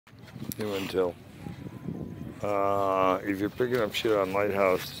New intel. If you're picking up shit on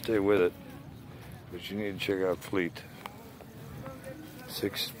Lighthouse, stay with it. But you need to check out Fleet.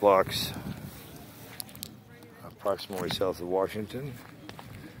 6 blocks approximately south of Washington.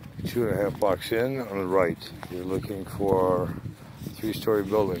 2.5 blocks in on the right. You're looking for a 3-story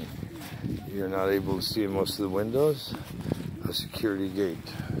building. You're not able to see in most of the windows. A security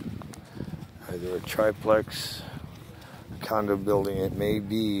gate. Either a triplex, a condo building. It may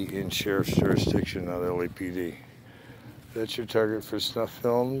be in sheriff's jurisdiction, not LAPD. That's your target for snuff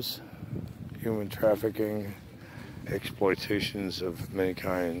films, human trafficking, exploitations of many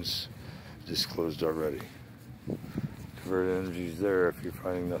kinds disclosed already. Divert Energy's there if you're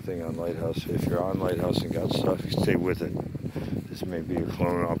finding nothing on Lighthouse. If you're on Lighthouse and got stuff, stay with it. This may be a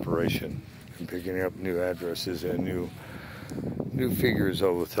clone operation and picking up new addresses and new figures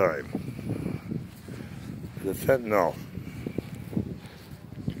all the time. The fentanyl.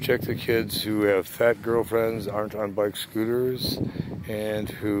 Check the kids who have fat girlfriends, aren't on bike scooters, and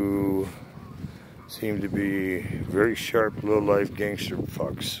who seem to be very sharp, low-life gangster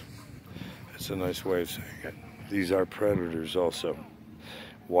fucks. That's a nice way of saying it. These are predators also.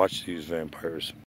 Watch these vampires.